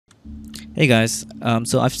Hey guys,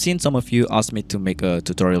 so I've seen some of you ask me to make a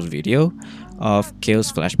tutorial video of Kayo's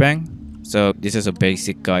Flashbang. So this is a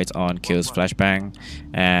basic guide on Kayo's Flashbang,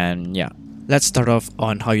 and yeah, let's start off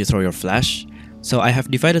on how you throw your flash. So I have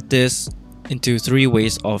divided this into 3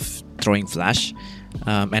 ways of throwing flash,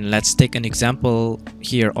 and let's take an example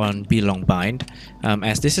here on B long bind,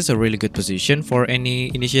 as this is a really good position for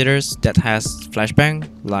any initiators that has Flashbang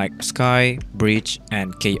like Sky, Breach,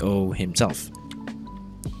 and Kayo himself.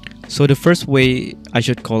 So the first way, I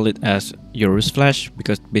should call it as Yoru's flash,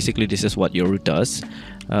 because basically this is what Yoru does.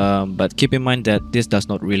 But keep in mind that this does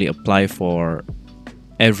not really apply for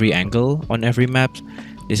every angle on every map.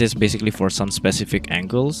 This is basically for some specific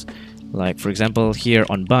angles. Like for example here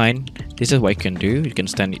on bind, this is what you can do. You can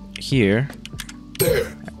stand here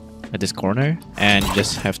at this corner and you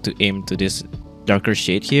just have to aim to this darker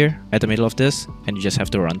shade here at the middle of this, and you just have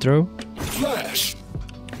to run through. Flash.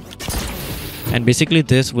 And basically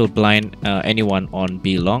this will blind anyone on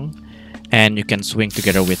B long, and you can swing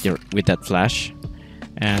together with that flash,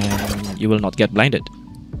 and you will not get blinded.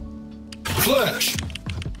 Flash.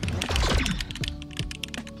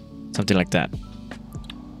 Something like that.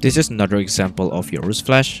 This is another example of Yoru's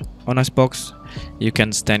flash on Icebox. You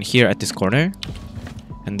can stand here at this corner,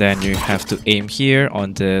 and then you have to aim here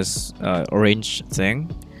on this orange thing.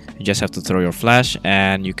 You just have to throw your flash,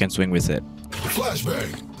 and you can swing with it.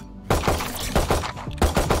 Flashbang.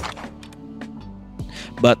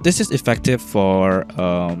 But this is effective for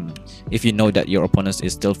if you know that your opponent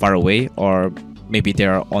is still far away, or maybe they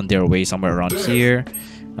are on their way somewhere around here,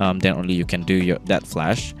 then only you can do that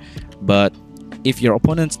flash. But if your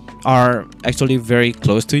opponents are actually very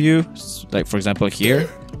close to you, like for example here,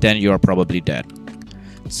 then you are probably dead.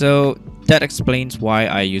 So that explains why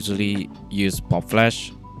I usually use Pop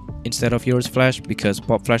Flash instead of Yoru's flash, because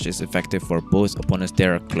Pop Flash is effective for both opponents that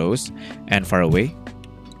are close and far away.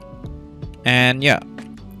 And yeah,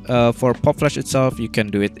 for Pop Flash itself, you can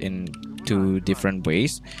do it in 2 different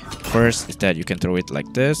ways. First is that you can throw it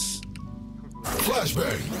like this.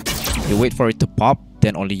 Flashbang. You wait for it to pop,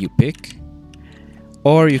 then only you pick.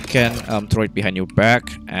 Or you can throw it behind your back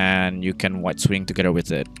and you can wide swing together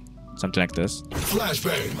with it. Something like this.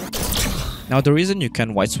 Flashbang. Now the reason you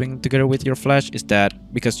can wide swing together with your flash is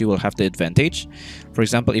that because you will have the advantage. For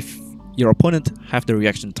example, if your opponent have the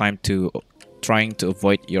reaction time to trying to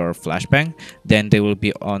avoid your flashbang, then they will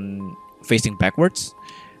be on facing backwards,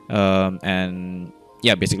 and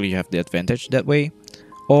yeah, basically you have the advantage that way.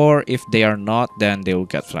 Or if they are not, then they will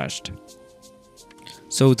get flashed.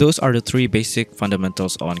 So those are the 3 basic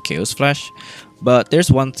fundamentals on Kayo's flash. But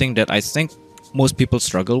there's one thing that I think most people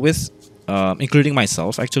struggle with, including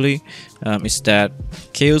myself actually, is that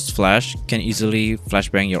Kayo's flash can easily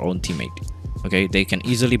flashbang your own teammate. Okay, they can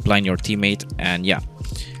easily blind your teammate, and yeah.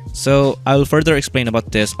 So I will further explain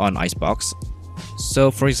about this on Icebox.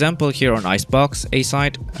 So for example here on Icebox A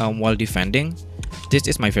side, while defending, this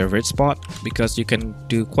is my favorite spot because you can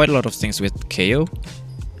do quite a lot of things with Kayo.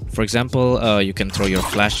 For example, you can throw your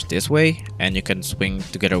flash this way and you can swing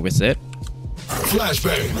together with it.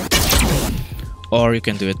 Flashbang. Or you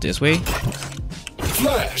can do it this way.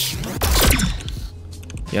 Flash.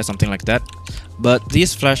 Yeah, something like that. But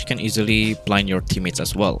this flash can easily blind your teammates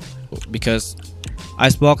as well, because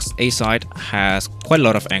Icebox A side has quite a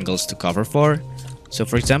lot of angles to cover for. So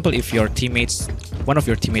for example, if one of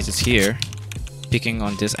your teammates is here picking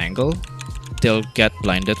on this angle, they'll get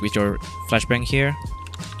blinded with your flashbang here.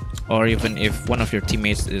 Or even if one of your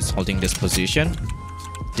teammates is holding this position,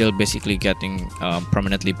 they'll basically getting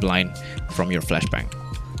permanently blind from your flashbang.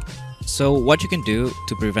 So what you can do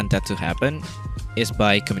to prevent that to happen is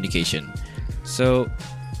by communication. So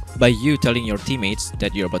by you telling your teammates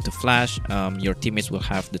that you're about to flash, your teammates will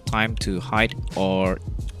have the time to hide or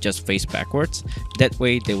just face backwards. That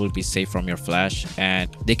way they will be safe from your flash, and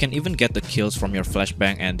they can even get the kills from your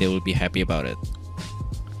flashbang, and they will be happy about it.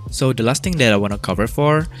 So the last thing that I want to cover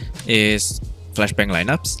for is Flashbang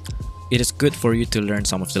Lineups. It is good for you to learn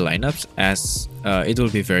some of the lineups, as it will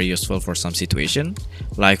be very useful for some situation.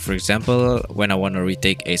 Like for example, when I want to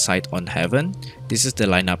retake a site on Heaven, this is the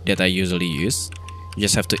lineup that I usually use. You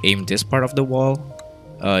just have to aim this part of the wall.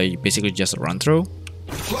 You basically just run through.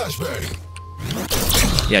 Flashbang.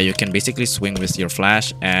 Yeah, you can basically swing with your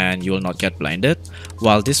flash and you will not get blinded.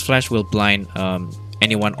 While this flash will blind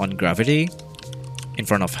anyone on Gravity, in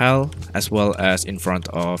front of Hell, as well as in front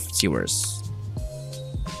of Sewers.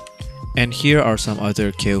 And here are some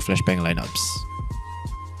other Kayo Flashbang lineups.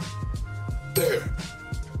 There.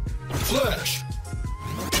 Flash.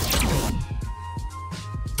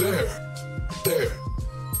 There. There.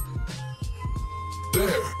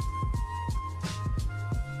 There.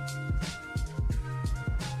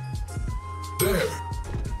 There.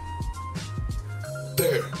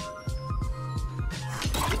 There.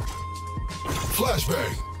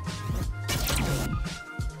 Flashbang.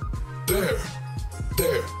 There.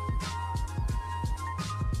 There.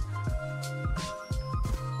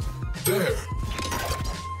 There.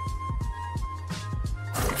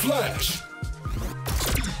 Flash.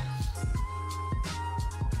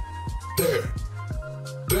 There.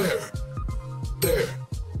 There. There.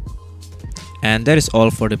 And that is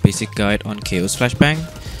all for the basic guide on Kayo's Flashbang.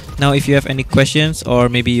 Now if you have any questions or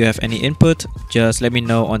maybe you have any input, just let me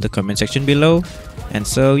know on the comment section below. And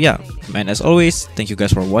so yeah, and as always, thank you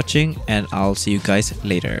guys for watching and I'll see you guys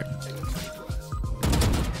later.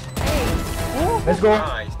 Let's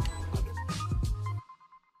go.